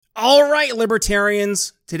All right,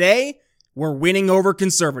 libertarians. Today, we're winning over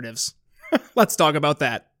conservatives. Let's talk about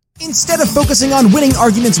that. Instead of focusing on winning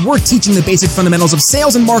arguments, we're teaching the basic fundamentals of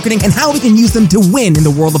sales and marketing and how we can use them to win in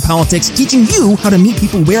the world of politics, teaching you how to meet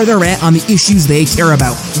people where they're at on the issues they care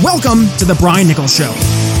about. Welcome to The Brian Nichols Show.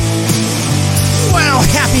 Well,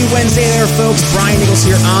 happy Wednesday there, folks. Brian Nichols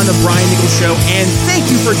here on The Brian Nichols Show, and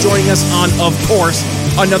thank you for joining us on, of course,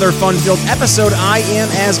 another fun-filled episode. I am,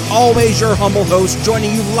 as always, your humble host,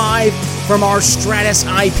 joining you live from our Stratus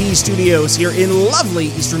IP studios here in lovely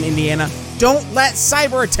Eastern Indiana. Don't let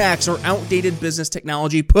cyber attacks or outdated business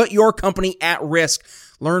technology put your company at risk.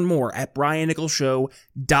 Learn more at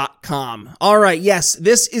briannicholsshow.com. All right, yes,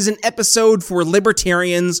 this is an episode for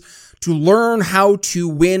libertarians to learn how to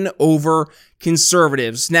win over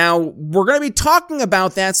conservatives. Now, we're going to be talking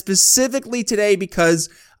about that specifically today because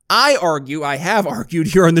I have argued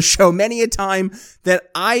here on the show many a time that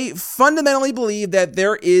I fundamentally believe that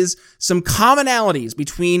there is some commonalities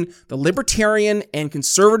between the libertarian and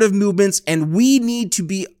conservative movements, and we need to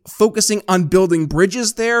be focusing on building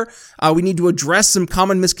bridges there. We need to address some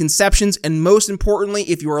common misconceptions, and most importantly,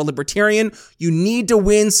 if you are a libertarian, you need to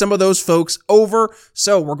win some of those folks over.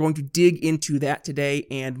 So we're going to dig into that today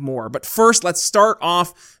and more. But first, let's start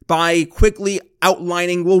off by quickly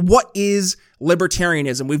outlining, well, what is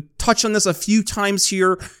libertarianism? We've touched on this a few times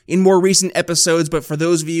here in more recent episodes, but for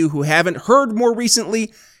those of you who haven't heard more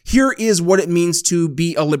recently, here is what it means to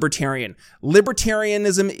be a libertarian.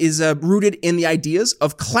 Libertarianism is rooted in the ideas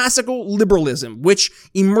of classical liberalism, which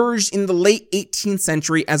emerged in the late 18th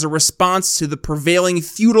century as a response to the prevailing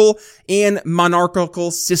feudal and monarchical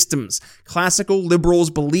systems. Classical liberals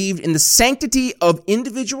believed in the sanctity of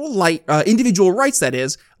individual rights, that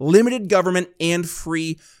is, limited government and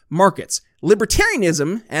free markets.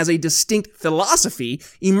 Libertarianism, as a distinct philosophy,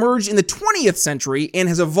 emerged in the 20th century and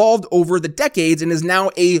has evolved over the decades and is now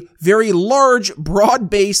a very large,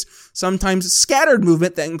 broad-based, sometimes scattered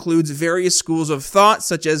movement that includes various schools of thought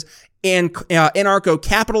such as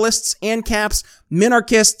anarcho-capitalists, ANCAPs,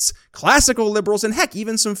 minarchists, classical liberals, and heck,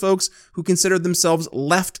 even some folks who consider themselves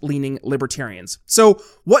left-leaning libertarians. So,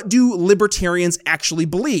 what do libertarians actually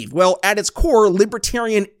believe? Well, at its core,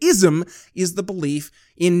 libertarianism is the belief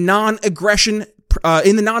in non-aggression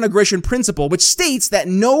principle, which states that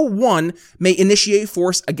no one may initiate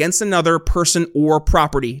force against another person or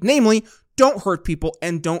property. Namely, don't hurt people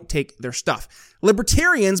and don't take their stuff.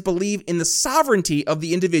 Libertarians believe in the sovereignty of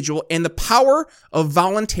the individual and the power of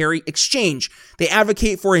voluntary exchange. They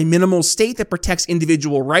advocate for a minimal state that protects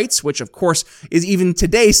individual rights, which of course is even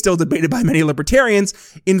today still debated by many libertarians,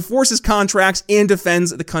 enforces contracts, and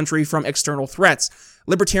defends the country from external threats.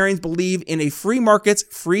 Libertarians believe in a free markets,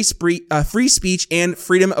 free speech, and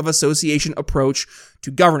freedom of association approach to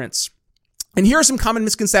governance. And here are some common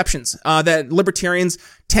misconceptions that libertarians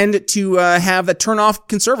tend to have that turn off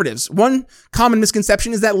conservatives. One common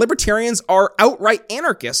misconception is that libertarians are outright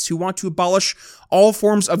anarchists who want to abolish all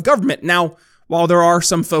forms of government. Now, while there are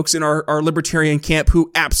some folks in our libertarian camp who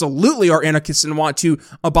absolutely are anarchists and want to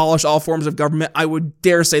abolish all forms of government, I would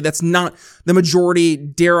dare say that's not the majority,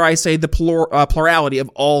 dare I say the plurality of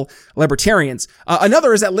all libertarians.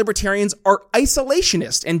 Another is that libertarians are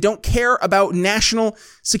isolationist and don't care about national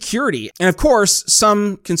security. And of course,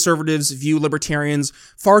 some conservatives view libertarians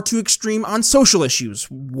far too extreme on social issues.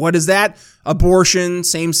 What is that? Abortion,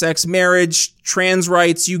 same-sex marriage, trans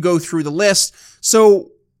rights, you go through the list.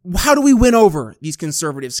 So, how do we win over these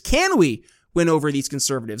conservatives? Can we win over these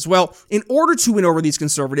conservatives? Well, in order to win over these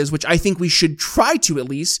conservatives, which I think we should try to at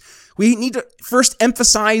least, we need to first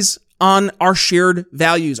emphasize on our shared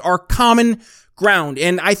values, our common ground.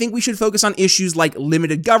 And I think we should focus on issues like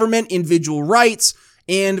limited government, individual rights,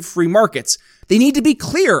 and free markets. They need to be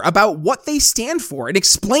clear about what they stand for and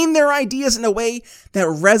explain their ideas in a way that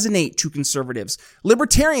resonate to conservatives.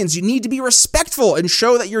 Libertarians, you need to be respectful and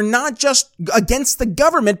show that you're not just against the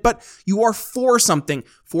government, but you are for something,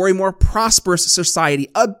 for a more prosperous society,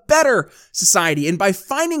 a better society. And by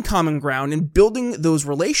finding common ground and building those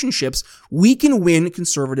relationships, we can win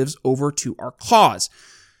conservatives over to our cause.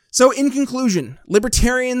 So in conclusion,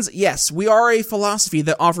 libertarians, yes, we are a philosophy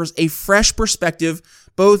that offers a fresh perspective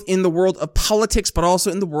both in the world of politics, but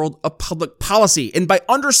also in the world of public policy. And by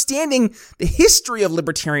understanding the history of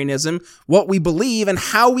libertarianism, what we believe, and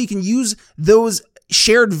how we can use those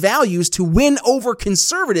shared values to win over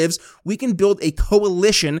conservatives, we can build a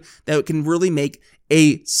coalition that can really make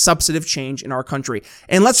a substantive change in our country.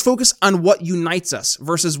 And let's focus on what unites us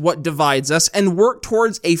versus what divides us and work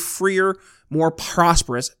towards a freer, more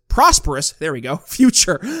prosperous prosperous, there we go,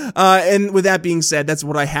 future. And with that being said, that's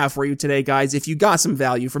what I have for you today, guys. If you got some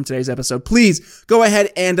value from today's episode, please go ahead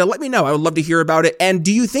and let me know. I would love to hear about it. And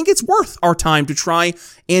do you think it's worth our time to try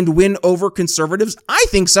and win over conservatives? I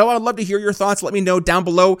think so. I'd love to hear your thoughts. Let me know down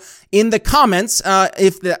below in the comments.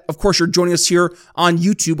 Of course, you're joining us here on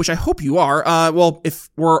YouTube, which I hope you are. Well, if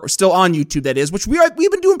we're still on YouTube, that is, which we've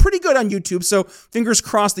been doing pretty good on YouTube. So fingers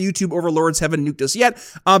crossed the YouTube overlords haven't nuked us yet.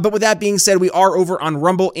 But with that being said, we are over on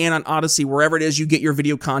Rumble and on Odyssey, wherever it is you get your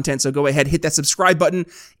video content. So go ahead, hit that subscribe button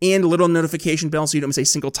and little notification bell so you don't miss a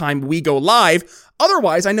single time we go live.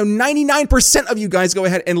 Otherwise, I know 99% of you guys go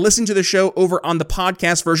ahead and listen to the show over on the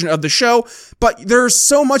podcast version of the show, but there's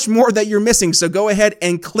so much more that you're missing. So go ahead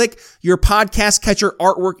and click your podcast catcher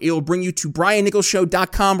artwork. It'll bring you to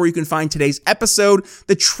briannicholsshow.com, where you can find today's episode,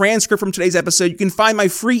 the transcript from today's episode. You can find my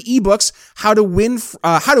free ebooks, How to Win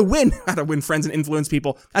Friends and Influence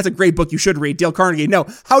People. That's a great book you should read. Dale Carnegie. No,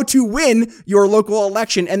 How to Win Your Local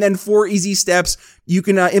Election, and then 4 easy steps you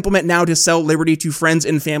can implement now to sell liberty to friends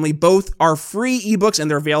and family. Both are free ebooks,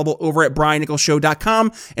 and they're available over at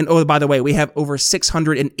briannicholsshow.com. And oh, by the way, we have over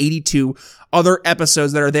 682 other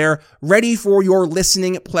episodes that are there ready for your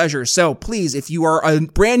listening pleasure. So please, if you are a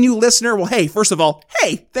brand new listener, well, hey, first of all,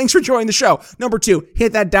 hey, thanks for joining the show. Number 2,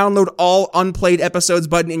 hit that download all unplayed episodes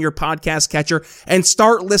button in your podcast catcher and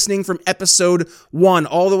start listening from episode 1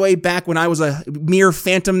 all the way back when I was a mere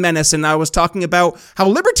phantom menace, and I was talking about how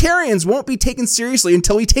libertarians won't be taken seriously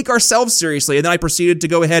until we take ourselves seriously. And then I proceeded to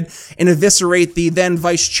go ahead and eviscerate the then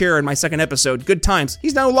vice chair in my second episode. Good times.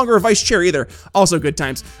 He's no longer a vice chair either. Also good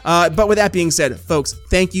times. But with that being said, folks,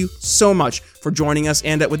 thank you so much for joining us.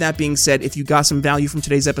 And with that being said, if you got some value from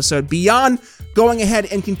today's episode, beyond going ahead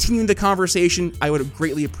and continuing the conversation, I would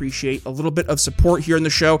greatly appreciate a little bit of support here in the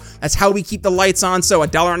show. That's how we keep the lights on. So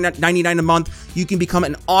 $1.99 a month, you can become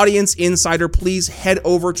an audience insider. Please head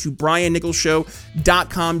over to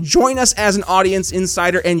briannicholsshow.com. Join us as an audience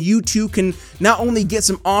insider, and you too can not only get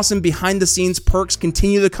some awesome behind the scenes perks,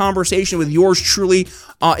 continue the conversation with yours truly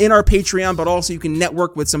in our Patreon, but also you can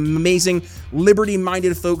network with some amazing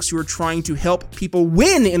liberty-minded folks who are trying to help people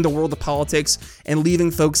win in the world of politics and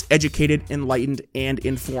leaving folks educated, enlightened, and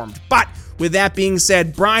informed. But with that being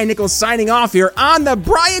said, Brian Nichols signing off here on The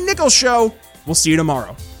Brian Nichols Show. We'll see you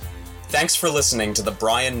tomorrow. Thanks for listening to The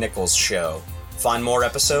Brian Nichols Show. Find more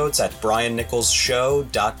episodes at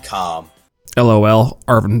briannicholsshow.com. LOL,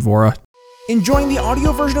 Arvin Vora. Enjoying the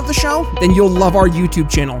audio version of the show? Then you'll love our YouTube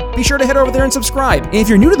channel. Be sure to head over there and subscribe. And if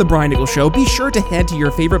you're new to The Brian Nichols Show, be sure to head to your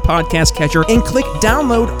favorite podcast catcher and click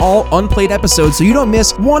download all unplayed episodes so you don't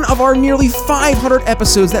miss one of our nearly 500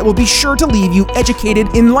 episodes that will be sure to leave you educated,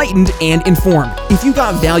 enlightened, and informed. If you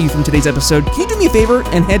got value from today's episode, can you do me a favor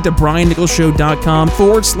and head to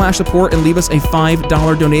briannicholsshow.com/support and leave us a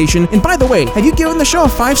 $5 donation? And by the way, have you given the show a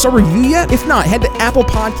 5-star review yet? If not, head to Apple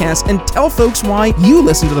Podcasts and tell folks why you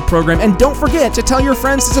listen to the program, and don't forget to tell your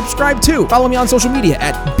friends to subscribe too. Follow me on social media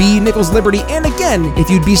at bnicholsliberty. And again, if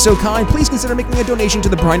you'd be so kind, please consider making a donation to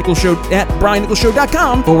The Brian Nichols Show at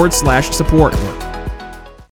briannicholsshow.com/support.